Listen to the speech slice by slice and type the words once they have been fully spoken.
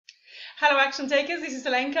Hello action takers, this is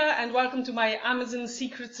Alenka and welcome to my Amazon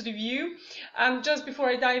Secrets review. Just before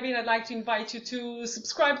I dive in, I'd like to invite you to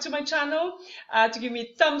subscribe to my channel, to give me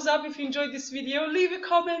a thumbs up if you enjoyed this video, leave a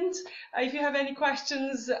comment if you have any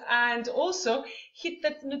questions, and also hit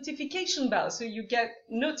that notification bell so you get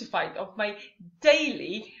notified of my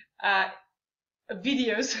daily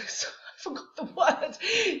videos. So I forgot the word.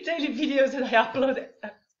 Daily videos that I upload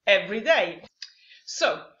every day.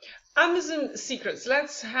 So, Amazon Secrets,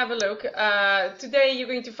 let's have a look. Today you're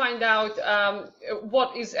going to find out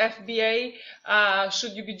what is FBA,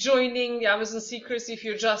 should you be joining the Amazon Secrets if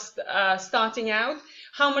you're just starting out,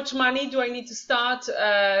 how much money do I need to start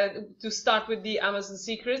with the Amazon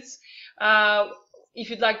Secrets, if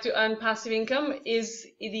you'd like to earn passive income, is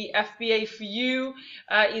the FBA for you?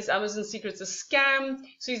 Is Amazon Secrets a scam?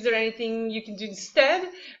 So is there anything you can do instead?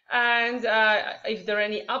 And if there are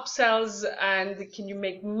any upsells, and can you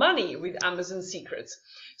make money with Amazon Secrets?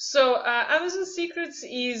 So Amazon Secrets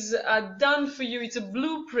is done for you. It's a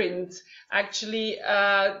blueprint, actually,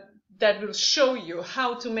 that will show you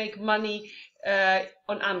how to make money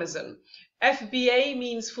on Amazon. FBA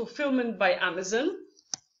means Fulfillment by Amazon.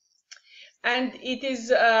 And it is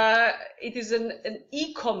an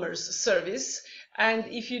e-commerce service, and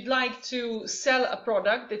if you'd like to sell a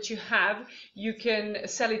product that you have, you can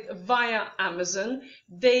sell it via Amazon.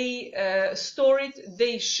 They store it,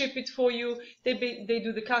 they ship it for you, they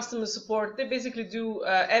do the customer support, they basically do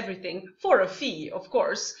everything for a fee, of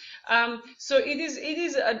course. So it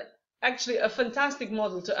is actually a fantastic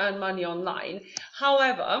model to earn money online.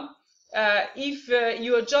 However, if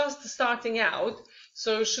you are just starting out,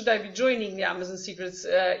 so should I be joining the Amazon Secrets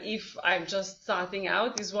if I'm just starting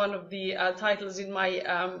out, is one of the titles in my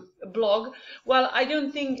blog. Well, I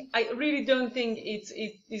really don't think it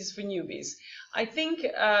is for newbies. I think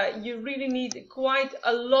you really need quite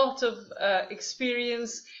a lot of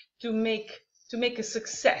experience to make a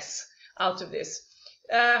success out of this.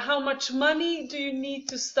 How much money do you need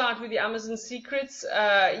to start with the Amazon Secrets?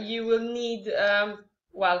 You will need,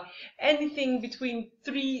 well, anything between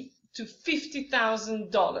 $3,000 to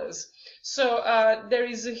 $50,000. So there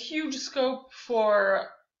is a huge scope for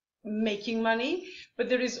making money, but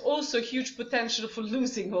there is also huge potential for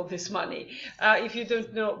losing all this money if you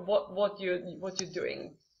don't know what you're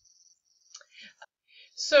doing.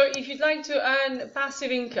 So if you'd like to earn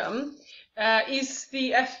passive income, is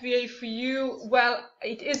the FBA for you? Well,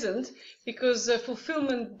 it isn't, because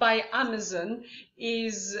fulfillment by Amazon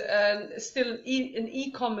is still an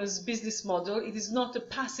e-commerce business model. It is not a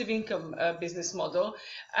passive income business model,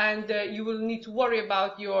 and you will need to worry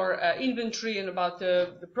about your inventory and about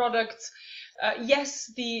the products. Yes,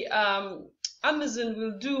 the Amazon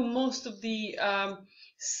will do most of the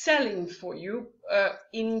selling for you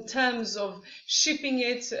in terms of shipping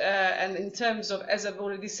it and in terms of, as I've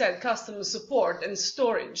already said, customer support and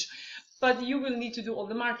storage. But you will need to do all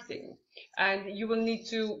the marketing, and you will need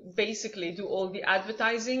to basically do all the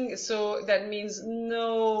advertising. So that means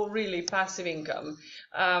no really passive income.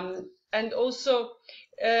 And also,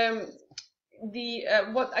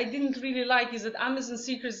 what I didn't really like is that Amazon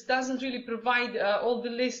Secrets doesn't really provide all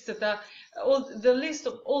the list of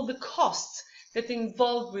all the costs that are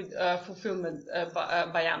involved with fulfillment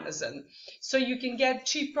by Amazon. So you can get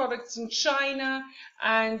cheap products in China,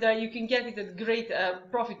 and you can get it at great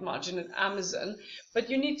profit margin at Amazon, but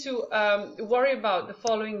you need to worry about the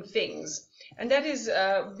following things. And that is,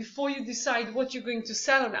 before you decide what you're going to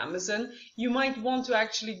sell on Amazon, you might want to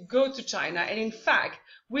actually go to China. And in fact,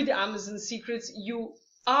 with Amazon Secrets, you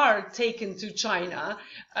are taken to China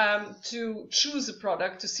to choose a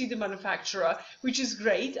product, to see the manufacturer, which is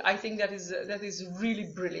great. I think that is really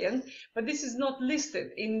brilliant. But this is not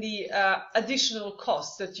listed in the additional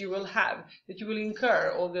costs that you will have, that you will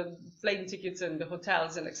incur, all the plane tickets and the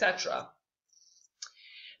hotels and etc.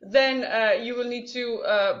 Then you will need to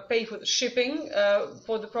pay for the shipping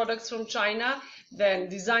for the products from China, then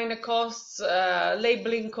designer costs,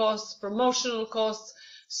 labeling costs, promotional costs,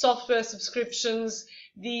 software subscriptions,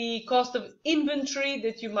 the cost of inventory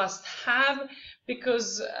that you must have,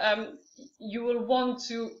 because you will want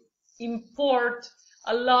to import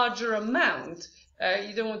a larger amount.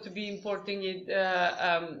 You don't want to be importing it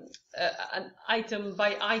an item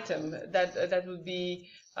by item. That would be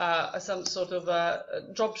some sort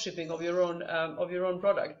of drop shipping of your own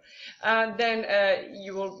product. And then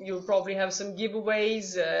you'll probably have some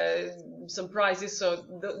giveaways, some prizes. So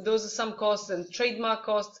those are some costs, and trademark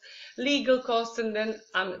costs, legal costs, and then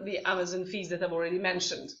the Amazon fees that I've already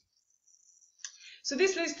mentioned. So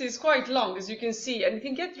this list is quite long, as you can see, and it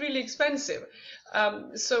can get really expensive.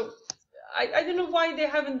 So I don't know why they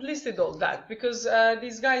haven't listed all that, because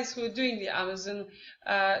these guys who are doing the Amazon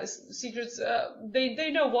secrets,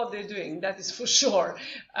 they know what they're doing, that is for sure.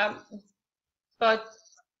 But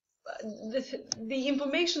the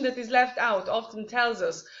information that is left out often tells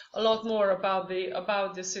us a lot more about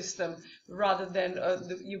the system rather than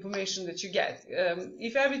the information that you get.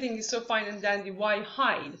 If everything is so fine and dandy, why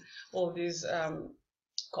hide all these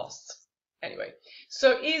costs? Anyway,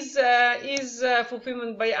 so is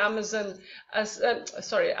fulfillment by Amazon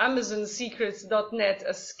AmazonSecrets.net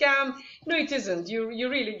a scam? No, it isn't. You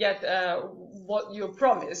really get what you're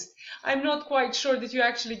promised. I'm not quite sure that you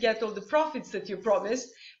actually get all the profits that you promised,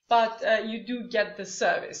 but you do get the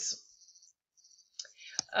service.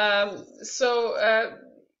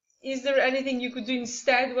 Is there anything you could do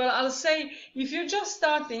instead? Well, I'll say if you're just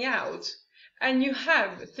starting out and you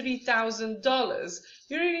have $3,000,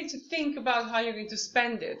 you really need to think about how you're going to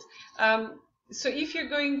spend it. So if you're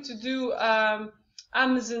going to do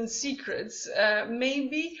Amazon Secrets,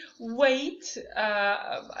 maybe wait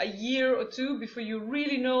a year or two before you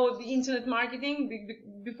really know the internet marketing,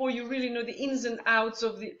 before you really know the ins and outs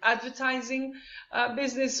of the advertising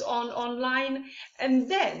business online, and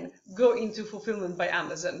then go into fulfillment by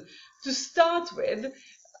Amazon. To start with,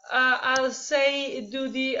 I'll say do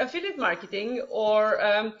the affiliate marketing, or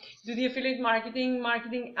do the affiliate marketing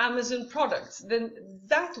Amazon products. Then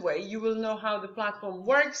that way you will know how the platform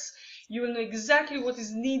works. You will know exactly what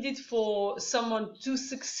is needed for someone to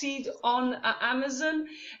succeed on Amazon,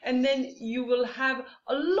 and then you will have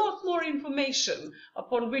a lot more information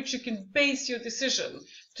upon which you can base your decision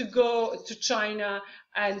to go to China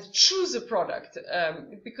and choose a product,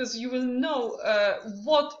 because you will know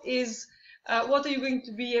what are you going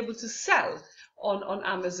to be able to sell on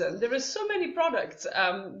Amazon. There are so many products,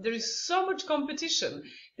 there is so much competition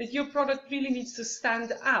that your product really needs to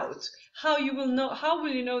stand out. How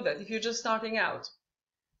will you know that if you're just starting out?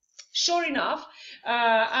 Sure enough,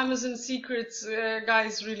 Amazon Secrets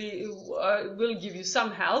guys really will give you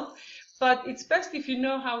some help, but it's best if you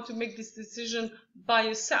know how to make this decision by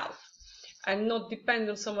yourself and not depend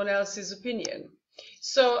on someone else's opinion.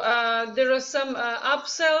 So there are some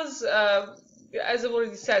upsells. As I've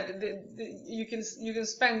already said, you can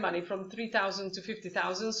spend money from $3,000 to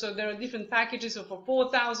 $50,000. So there are different packages. So for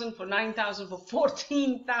 $4,000, for $9,000, for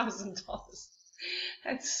 $14,000.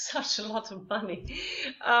 That's such a lot of money.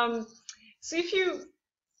 So if you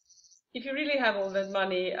really have all that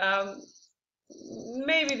money,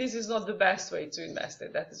 maybe this is not the best way to invest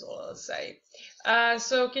it. That is all I'll say.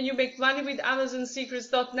 So can you make money with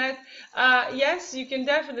AmazonSecrets.net? Yes, you can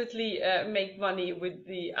definitely make money with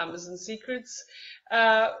the Amazon Secrets.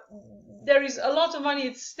 There is a lot of money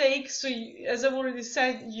at stake, so as I've already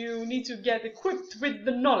said, you need to get equipped with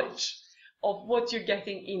the knowledge of what you're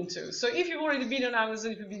getting into. So if you've already been on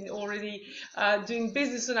Amazon, if you've been already doing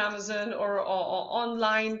business on Amazon or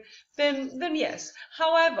online, then yes.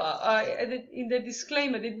 However, in the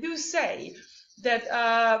disclaimer, they do say that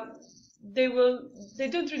they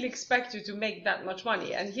don't really expect you to make that much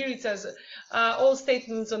money. And here it says, all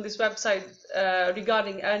statements on this website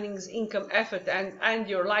regarding earnings, income, effort, and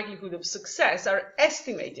your likelihood of success are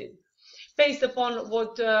estimated based upon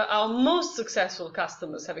what our most successful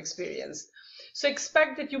customers have experienced. So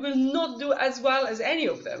expect that you will not do as well as any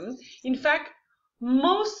of them. In fact,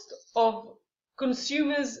 most of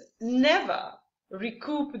consumers never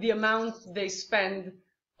recoup the amount they spend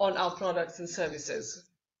on our products and services.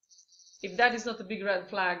 If that is not a big red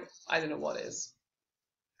flag, I don't know what is.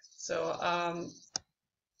 So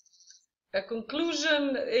a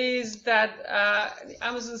conclusion is that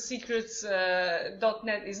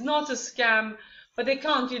AmazonSecrets.net is not a scam, but they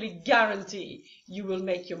can't really guarantee you will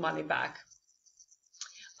make your money back.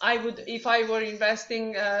 I would, if I were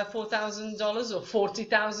investing $4,000 or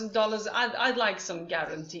 $40,000, I'd like some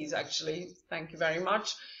guarantees, actually. Thank you very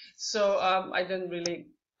much. So I don't really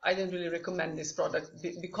recommend this product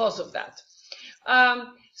because of that.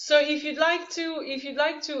 So if you'd like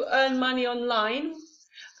to earn money online,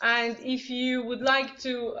 and if you would like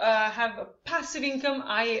to have a passive income,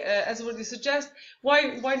 as I already suggest,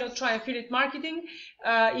 why not try affiliate marketing?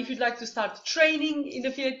 If you'd like to start training in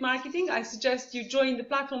affiliate marketing, I suggest you join the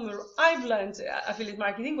platform where I've learned affiliate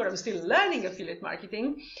marketing, where I'm still learning affiliate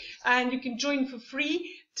marketing, and you can join for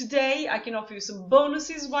free. Today, I can offer you some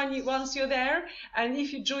bonuses once you're there, and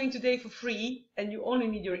if you join today for free and you only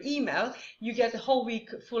need your email, you get a whole week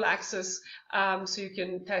full access, so you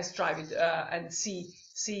can test drive it and see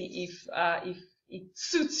if it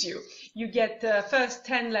suits you. You get first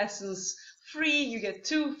 10 lessons free, you get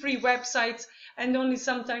 2 free websites, and only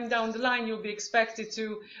sometime down the line you'll be expected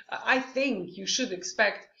to, I think you should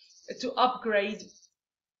expect to upgrade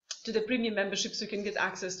to the premium membership, so you can get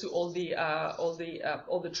access to all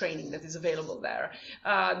the training that is available there.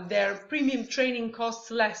 Their premium training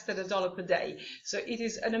costs less than $1 per day, so it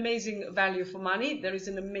is an amazing value for money. There is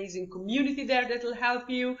an amazing community there that will help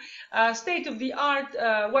you, state-of-the-art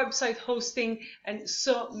website hosting, and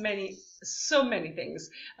so many things.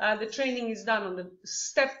 The training is done on the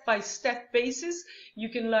step-by-step basis. You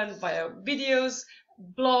can learn via videos,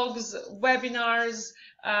 blogs, webinars,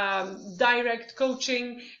 direct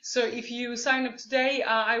coaching. So if you sign up today,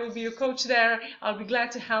 I will be your coach there. I'll be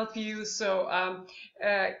glad to help you. So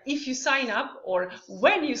if you sign up, or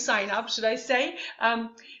when you sign up, should I say,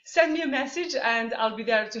 send me a message and I'll be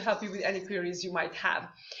there to help you with any queries you might have.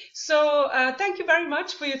 So thank you very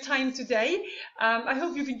much for your time today. I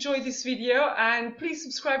hope you've enjoyed this video, and please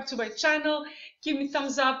subscribe to my channel, give me a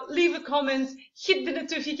thumbs up, leave a comment, hit the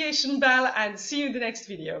notification bell, and see you in the next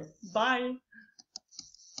video. Bye.